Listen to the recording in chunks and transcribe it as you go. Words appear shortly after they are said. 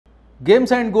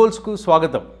Games and గోల్స్కు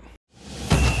స్వాగతం.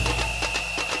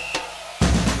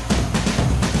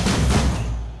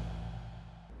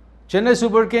 Chennai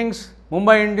super Kings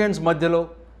Mumbai Indians మధ్యలో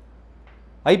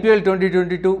IPL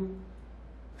 2022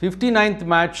 59th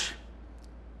match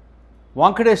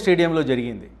Wankhede స్టేడియంలో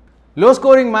జరిగింది. లో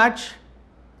scoring match.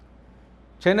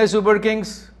 Chennai super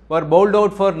Kings were bowled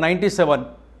out for 97.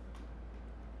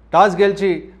 Toss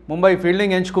గెలిచి ముంబై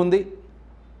ఫీల్డింగ్ ఎంచుకుంది.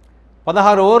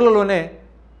 16 ఓవర్లలోనే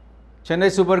చెన్నై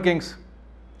సూపర్ కింగ్స్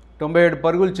 97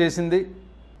 పరుగులు చేసింది.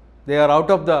 They are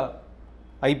out of the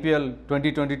IPL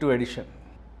 2022 edition.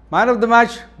 Man of the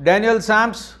match Daniel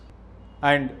శామ్స్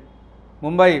and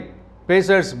Mumbai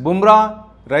pacers Bumrah,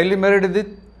 Riley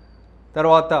Meredith,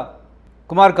 తర్వాత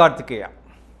కుమార్ కార్తికేయ.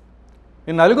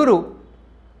 ఈ నలుగురు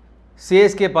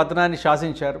CSK పతనాన్ని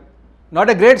శాసించారు.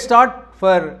 Not a great start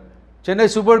for Chennai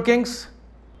super Kings.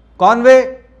 Conway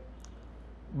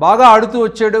బాగా ఆడుతూ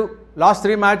వచ్చాడు. Last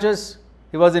 3 matches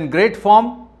he was in great form.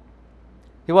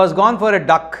 He was gone for a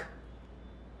duck,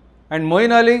 and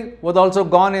Moeen Ali was also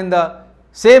gone in the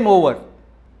same over.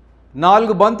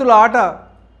 4 బంతుల ఆట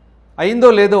అయిందో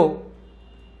లేదో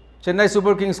Chennai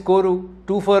super Kings score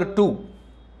 2 for 2.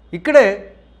 ఇక్కడే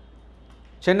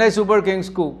Chennai super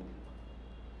కింగ్స్కు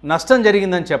నష్టం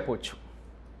జరిగిందని చెప్పవచ్చు.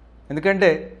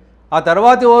 ఎందుకంటే ఆ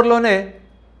తర్వాతి ఓవర్లోనే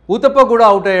ఊతప్ప కూడా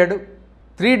అవుట్ అయ్యాడు.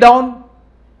 3 down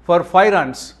for 5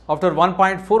 runs after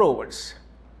 1.4 overs.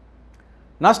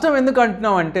 నష్టం ఎందుకు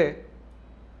అంటున్నామంటే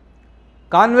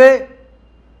Conway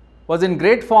was in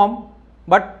great form,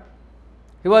 but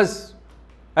he was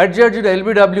అడ్జడ్జ్డ్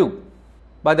LBW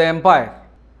by the umpire.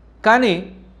 కానీ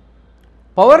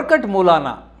పవర్ కట్ మూలాన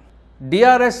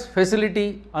DRS ఫెసిలిటీ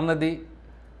అన్నది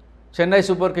చెన్నై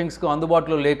సూపర్ కింగ్స్కు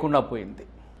అందుబాటులో లేకుండా పోయింది.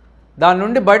 దాని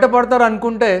నుండి బయటపడతారు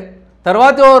అనుకుంటే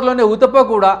తర్వాతి ఓవర్లోనే ఊతప్ప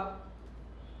కూడా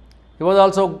he was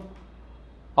also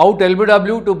out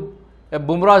LBW to a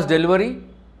Bumrah's delivery.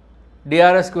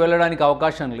 DRSకి వెళ్ళడానికి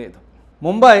అవకాశం లేదు.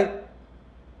 ముంబై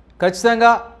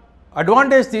ఖచ్చితంగా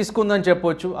అడ్వాంటేజ్ తీసుకుందని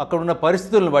చెప్పొచ్చు అక్కడున్న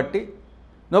పరిస్థితులను బట్టి.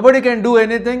 Nobody can do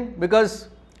anything because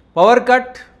power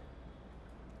cut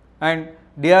and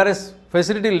DRS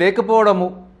facility లేకపోవడము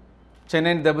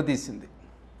చెన్నైని దెబ్బతీసింది.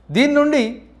 దీని నుండి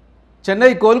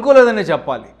చెన్నై కోలుకోలేదనే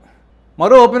చెప్పాలి.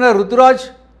 మరో opener Ruturaj,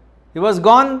 he was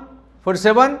gone for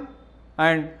 7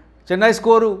 and Chennai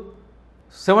score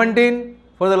 17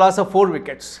 for the loss of 4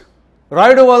 wickets.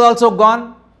 Rayudu was also gone,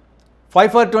 5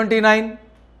 for 29.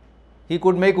 He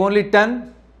could make only 10,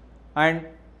 and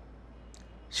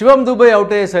Shivam Dubey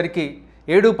out అయ్యేసరికి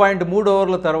 7.3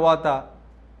 ఓవర్ల తర్వాత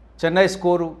Chennai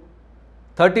score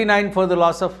 39 for the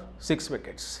loss of 6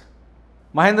 wickets.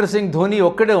 Mahindra Singh Dhoni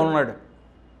ఒక్కడే ఉన్నాడు.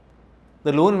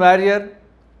 The lone warrior.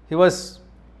 He was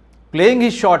playing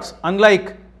his shots unlike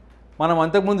మనం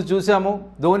అంతకుముందు చూసాము.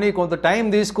 ధోని కొంత time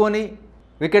తీసుకొని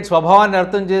వికెట్ స్వభావాన్ని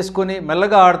అర్థం చేసుకొని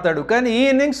మెల్లగా ఆడతాడు. కానీ ఈ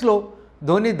ఇన్నింగ్స్లో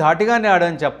ధోని ధాటిగానే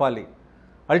ఆడని చెప్పాలి.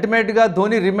 అల్టిమేట్గా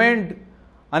Dhoni remained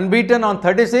అన్బీటన్ on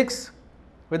 36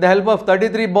 with the help of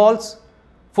 33 balls,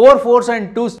 4 fours and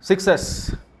 2 sixes.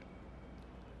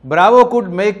 Bravo could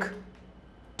make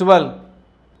 12.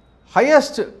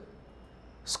 Highest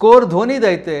score ధోనిది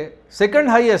అయితే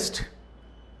సెకండ్ హైయెస్ట్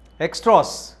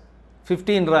ఎక్స్ట్రాస్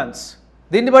 15 runs.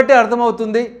 దీన్ని బట్టి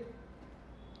అర్థమవుతుంది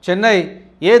చెన్నై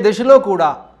ఏ దశలో కూడా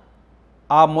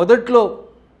ఆ మొదట్లో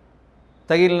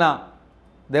తగిలిన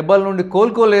దెబ్బల నుండి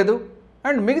కోలుకోలేదు.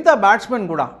 అండ్ మిగతా బ్యాట్స్మెన్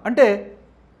కూడా. అంటే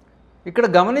ఇక్కడ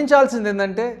గమనించాల్సింది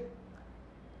ఏంటంటే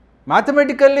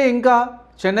మ్యాథమెటికల్లీ ఇంకా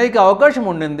చెన్నైకి అవకాశం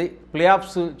ఉండింది ప్లే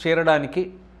ఆఫ్స్ చేరడానికి.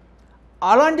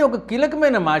 అలాంటి ఒక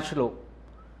కీలకమైన మ్యాచ్లో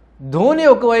ధోని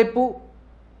ఒకవైపు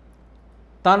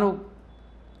తాను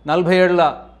 40 ఏళ్ల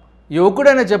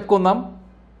యువకుడైనా చెప్పుకుందాం.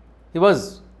 He was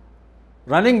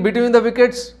running between the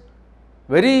wickets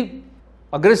very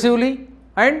aggressively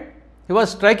and he was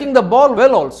striking the ball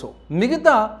well also.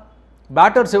 మిగతా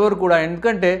బ్యాటర్స్ ఎవరు కూడా,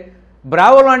 ఎందుకంటే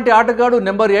బ్రావో లాంటి ఆటగాడు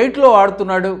నెంబర్ 8లో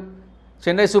ఆడుతున్నాడు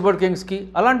చెన్నై సూపర్ కింగ్స్కి.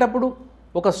 అలాంటప్పుడు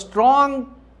ఒక స్ట్రాంగ్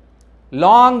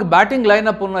లాంగ్ బ్యాటింగ్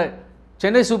లైనప్ ఉన్న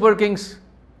Chennai super Kings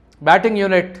batting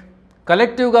unit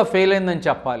కలెక్టివ్గా fail అయిందని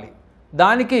చెప్పాలి.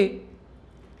 దానికి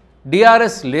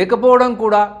DRS లేకపోవడం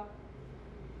కూడా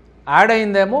యాడ్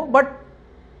అయిందేమో. బట్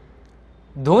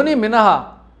ధోని మినహా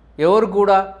ఎవరు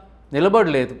కూడా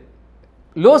నిలబడలేదు.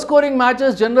 లో స్కోరింగ్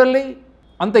మ్యాచెస్ జనరల్లీ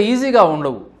అంత ఈజీగా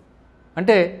ఉండవు.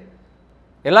 అంటే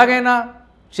ఎలాగైనా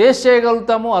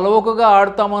చేయగలుగుతాము, అలవోకగా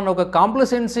ఆడతాము అన్న ఒక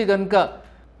కాంప్లసెన్సీ కనుక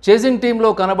చేసింగ్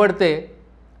టీంలో కనబడితే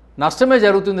నష్టమే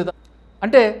జరుగుతుంది.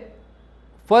 అంటే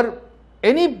for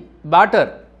any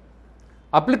batter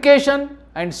application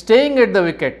and staying at the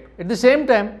wicket at the same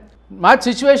time match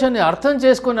సిచ్యువేషన్ని అర్థం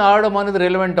చేసుకొని ఆడడం అనేది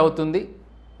రిలవెంట్ అవుతుంది.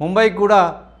 ముంబైకి కూడా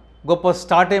గొప్ప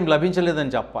స్టార్ట్ ఏం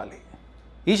లభించలేదని చెప్పాలి.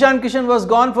 Ishan Kishan was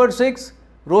gone for 6,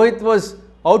 Rohit was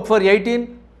out for 18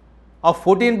 of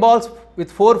 14 balls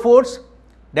with 4 fours.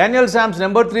 Daniel శామ్స్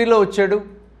number 3లో వచ్చాడు.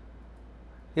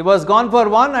 He was gone for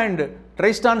 1 and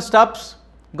ట్రైస్టాన్ stubs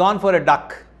gone for a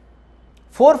duck.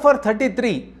 4 for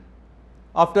 33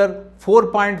 after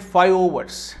 4.5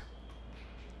 overs.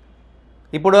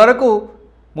 ఇప్పటి వరకు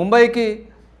ముంబైకి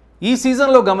ఈ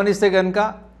సీజన్లో గమనిస్తే కనుక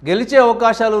గెలిచే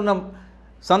అవకాశాలు ఉన్న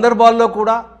సందర్భాల్లో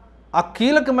కూడా ఆ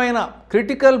కీలకమైన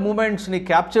క్రిటికల్ మూమెంట్స్ని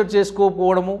క్యాప్చర్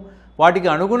చేసుకోకపోవడము, వాటికి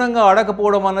అనుగుణంగా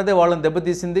ఆడకపోవడం అన్నదే వాళ్ళని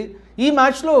దెబ్బతీసింది. ఈ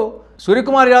మ్యాచ్లో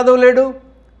సూర్యకుమార్ యాదవ్ లేడు,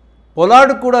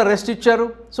 పొలార్డ్ కూడా రెస్ట్ ఇచ్చారు.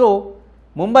 సో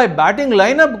ముంబై బ్యాటింగ్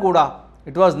లైనప్ కూడా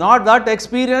it was not that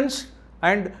experience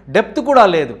and depth కూడా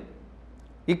లేదు.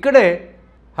 ఇక్కడే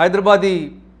Hyderabadi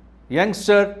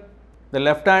youngster the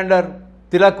left hander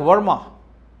Tilak Varma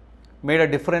made a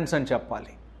difference అని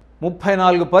చెప్పాలి.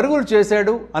 34 పరుగులు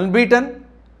చేశాడు అన్బీటన్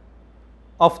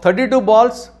of 32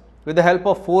 balls with the help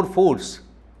of 4 fours.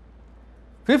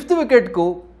 5th వికెట్కు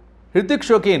హృతిక్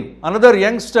షోకీన్ అనదర్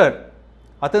యంగ్స్టర్,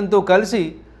 అతనితో కలిసి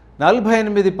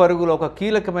 48 పరుగులు ఒక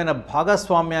కీలకమైన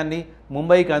భాగస్వామ్యాన్ని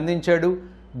ముంబైకి అందించాడు.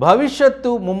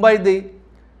 భవిష్యత్తు ముంబైది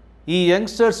ఈ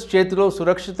యంగ్స్టర్స్ చేతిలో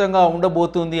సురక్షితంగా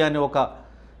ఉండబోతుంది అని ఒక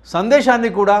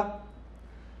సందేశాన్ని కూడా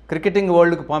క్రికెటింగ్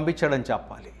వరల్డ్కు పంపించాడని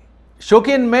చెప్పాలి.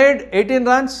 Shokeen made 18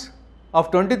 runs of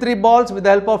 23 balls with the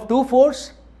help of 2 fours.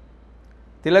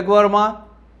 Tilak Varma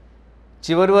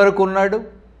చివరి వరకు ఉన్నాడు.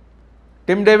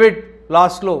 టిమ్ డేవిడ్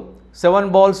లాస్ట్లో 7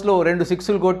 balls-లో 2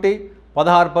 6లు కొట్టి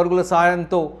 16 పరుగుల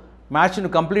సహాయంతో మ్యాచ్ను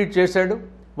కంప్లీట్ చేశాడు.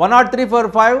 103 for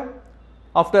 5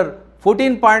 after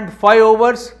 14.5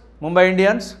 overs Mumbai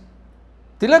Indians.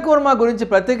 Tilak Varma గురించి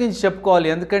ప్రత్యేకించి చెప్పుకోవాలి,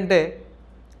 ఎందుకంటే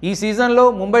ఈ సీజన్లో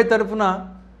ముంబై తరఫున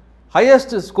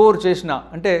హైయెస్ట్ స్కోర్ చేసిన,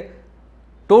 అంటే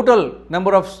టోటల్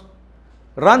నెంబర్ ఆఫ్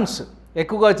రన్స్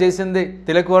ఎక్కువగా చేసింది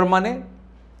తిలక్ వర్మనే.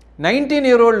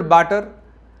 19-year-old బ్యాటర్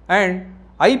అండ్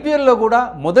ఐపీఎల్లో కూడా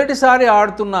మొదటిసారి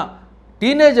ఆడుతున్న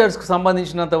టీనేజర్స్కి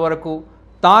సంబంధించినంత వరకు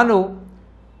తాను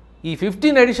ఈ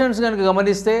 15 editions కనుక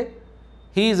గమనిస్తే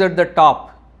he's at the top.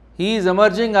 He's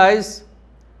emerging as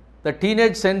the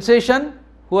teenage sensation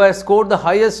who has scored the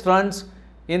highest runs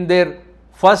in there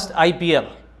first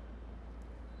IPL.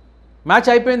 Match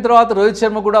అయిపోయిన తర్వాత రోహిత్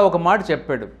శర్మ కూడా ఒక మాట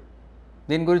చెప్పాడు,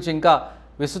 దీని గురించి ఇంకా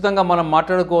విస్తృతంగా మనం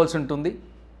మాట్లాడుకోవాల్సి ఉంటుంది.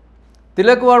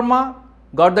 Tilak Varma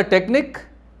got the technique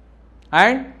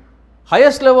and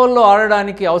highest లెవెల్లో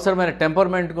ఆడడానికి అవసరమైన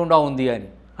టెంపర్మెంట్ కూడా ఉంది అని.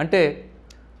 అంటే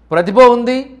ప్రతిభ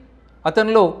ఉంది,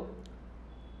 అతనిలో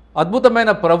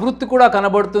అద్భుతమైన ప్రవృత్తి కూడా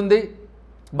కనబడుతుంది.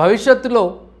 భవిష్యత్తులో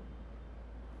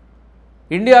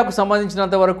ఇండియాకు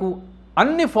సంబంధించినంత వరకు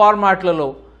అన్ని ఫార్మాట్లలో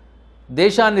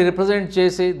దేశాన్ని రిప్రజెంట్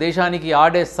చేసి దేశానికి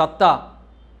ఆడే సత్తా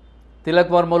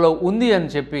తిలక్ వర్మలో ఉంది అని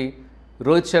చెప్పి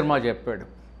రోహిత్ శర్మ చెప్పాడు.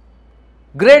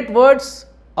 Great words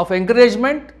of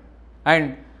encouragement and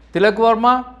Tilak Varma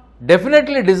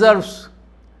definitely deserves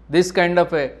this kind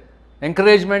of A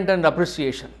encouragement and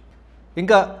appreciation.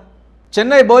 ఇంకా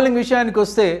చెన్నై బౌలింగ్ విషయానికి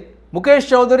వస్తే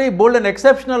Mukesh Chowdary bowled an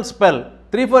exceptional spell,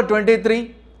 3 for 23.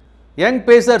 Young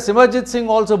pacer Simarjeet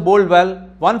Singh also bowled well,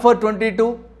 1 for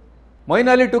 22. Moeen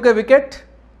Ali took A wicket.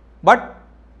 But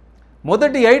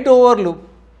మొదటి 8 ఓవర్లు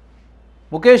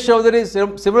ముఖేష్ చౌదరి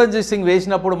సిమరంజిత్ సింగ్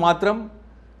వేసినప్పుడు మాత్రం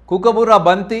కుకబురా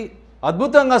బంతి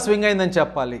అద్భుతంగా swing అయిందని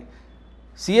చెప్పాలి.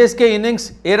 సిఎస్కే ఇన్నింగ్స్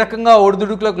ఏ రకంగా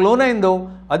ఒడిదుడుకులకు లోనైందో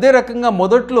అదే రకంగా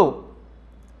మొదట్లో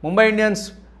ముంబై ఇండియన్స్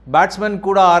బ్యాట్స్మెన్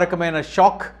కూడా ఆ రకమైన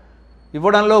షాక్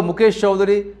ఇవ్వడంలో ముఖేష్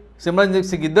చౌదరి, సిమరంజిత్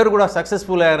సింగ్ ఇద్దరు కూడా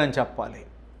సక్సెస్ఫుల్ అయ్యారని చెప్పాలి.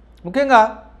 ముఖ్యంగా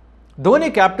ధోని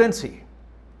క్యాప్టెన్సీ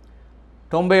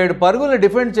 97 పరుగులు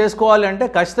డిఫెండ్ చేసుకోవాలి అంటే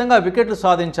ఖచ్చితంగా వికెట్లు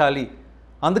సాధించాలి.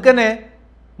 అందుకనే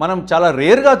మనం చాలా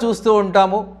రేర్గా చూస్తూ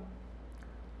ఉంటాము,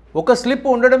 ఒక స్లిప్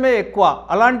ఉండడమే ఎక్కువ.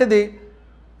 అలాంటిది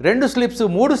 2 స్లిప్స్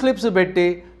 3 స్లిప్స్ పెట్టి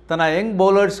తన యంగ్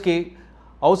బౌలర్స్కి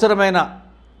అవసరమైన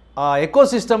ఆ ఎకో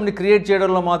సిస్టమ్ని క్రియేట్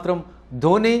చేయడంలో మాత్రం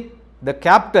ధోని ద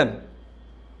క్యాప్టెన్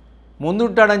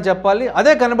ముందుంటాడని చెప్పాలి.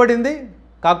 అదే కనబడింది.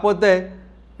 కాకపోతే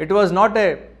it was not a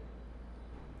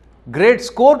great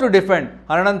score to defend.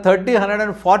 130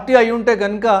 140 అయి ఉంటే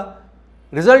కనుక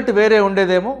రిజల్ట్ వేరే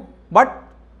ఉండేదేమో. But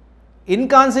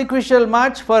inconsequential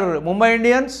match for Mumbai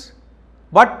Indians.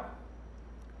 But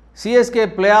CSK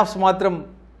play offs మాత్రం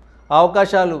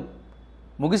అవకాశాలు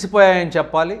ముగిసిపోయాయని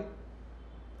చెప్పాలి.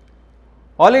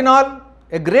 All in all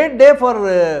a great day for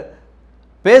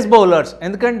face bowlers.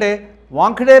 ఎందుకంటే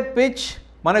వాంఖడే పిచ్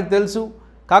మనకు తెలుసు,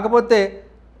 కాకపోతే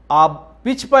ఆ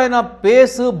పిచ్ పైన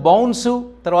పేసు, బౌన్సు,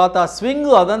 తర్వాత స్వింగ్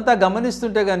అదంతా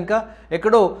గమనిస్తుంటే కనుక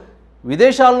ఎక్కడో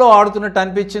విదేశాల్లో ఆడుతున్నట్టు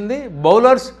అనిపించింది.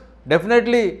 Bowlers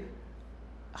definitely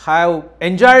have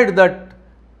enjoyed that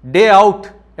day out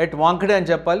at Wankhede అని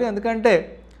చెప్పాలి. ఎందుకంటే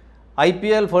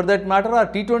IPL for that matter are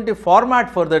T20 format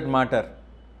for that matter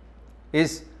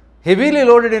is heavily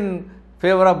loaded in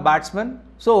favour of batsmen.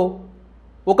 So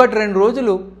 1-2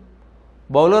 రోజులు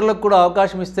బౌలర్లకు కూడా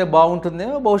అవకాశం ఇస్తే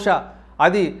బాగుంటుందేమో, బహుశా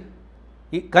అది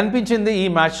కనిపించింది ఈ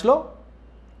మ్యాచ్లో.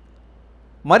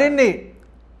 మరిన్ని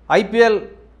IPL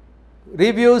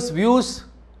reviews, views,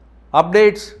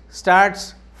 updates, stats,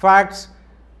 facts,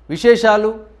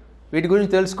 విశేషాలు వీటి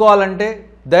గురించి తెలుసుకోవాలంటే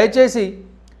దయచేసి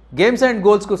గేమ్స్ అండ్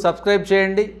గోల్స్కు సబ్స్క్రైబ్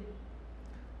చేయండి.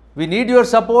 We need your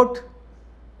support.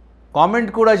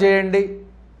 Comment కూడా చేయండి.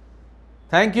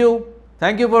 Thank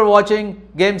you for watching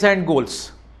games and goals.